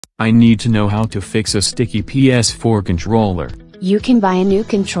I need to know how to fix a Sticky PS4 controller. You can buy a new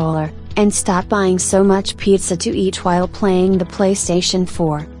controller, and stop buying so much pizza to eat while playing the PlayStation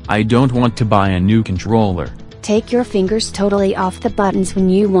 4. I don't want to buy a new controller. Take your fingers totally off the buttons when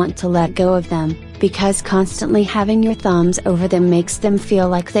you want to let go of them, because constantly having your thumbs over them makes them feel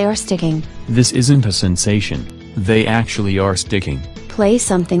like they are sticking. This isn't a sensation. They actually are sticking. Play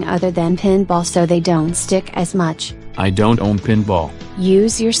something other than pinball so they don't stick as much. I don't own pinball.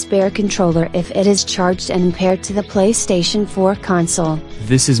 Use your spare controller if it is charged and paired to the PlayStation 4 console.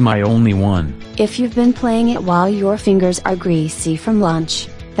 This is my only one. If you've been playing it while your fingers are greasy from lunch,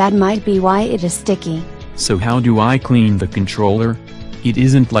 that might be why it is sticky. So how do I clean the controller? It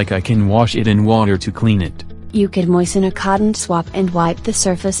isn't like I can wash it in water to clean it. You could moisten a cotton swab and wipe the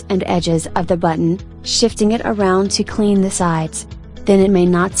surface and edges of the button, shifting it around to clean the sides. Then it may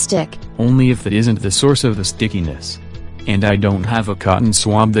not stick. Only if it isn't the source of the stickiness. And I don't have a cotton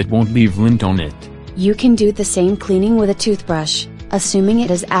swab that won't leave lint on it. You can do the same cleaning with a toothbrush, assuming it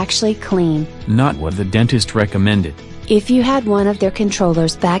is actually clean. Not what the dentist recommended. If you had one of their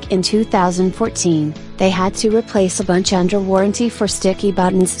controllers back in 2014, they had to replace a bunch under warranty for sticky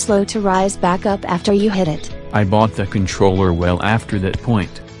buttons slow to rise back up after you hit it. I bought the controller well after that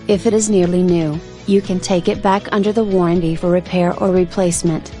point. If it is nearly new, you can take it back under the warranty for repair or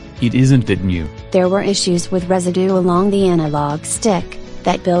replacement. It isn't that new. There were issues with residue along the analog stick,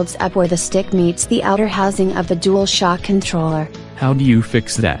 that builds up where the stick meets the outer housing of the DualShock controller. How do you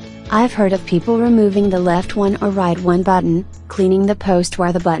fix that? I've heard of people removing the left one or right one button, cleaning the post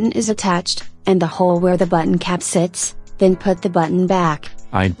where the button is attached, and the hole where the button cap sits, then put the button back.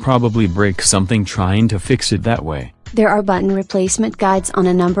 I'd probably break something trying to fix it that way. There are button replacement guides on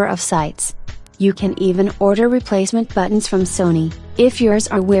a number of sites. You can even order replacement buttons from Sony, if yours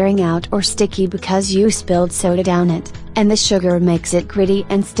are wearing out or sticky because you spilled soda down it, and the sugar makes it gritty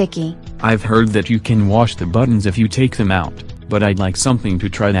and sticky. I've heard that you can wash the buttons if you take them out, but I'd like something to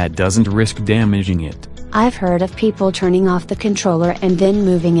try that doesn't risk damaging it. I've heard of people turning off the controller and then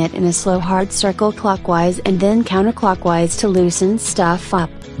moving it in a slow hard circle clockwise and then counterclockwise to loosen stuff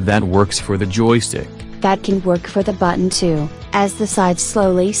up. That works for the joystick. That can work for the button too, as the sides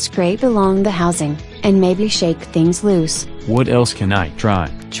slowly scrape along the housing, and maybe shake things loose. What else can I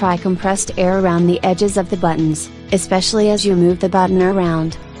try? Try compressed air around the edges of the buttons, especially as you move the button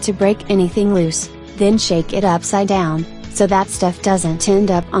around, to break anything loose, then shake it upside down, so that stuff doesn't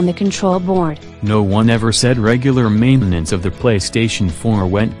end up on the control board. No one ever said regular maintenance of the PlayStation 4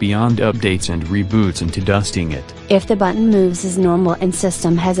 went beyond updates and reboots into dusting it. If the button moves as normal and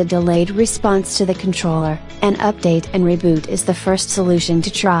system has a delayed response to the controller, an update and reboot is the first solution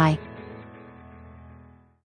to try.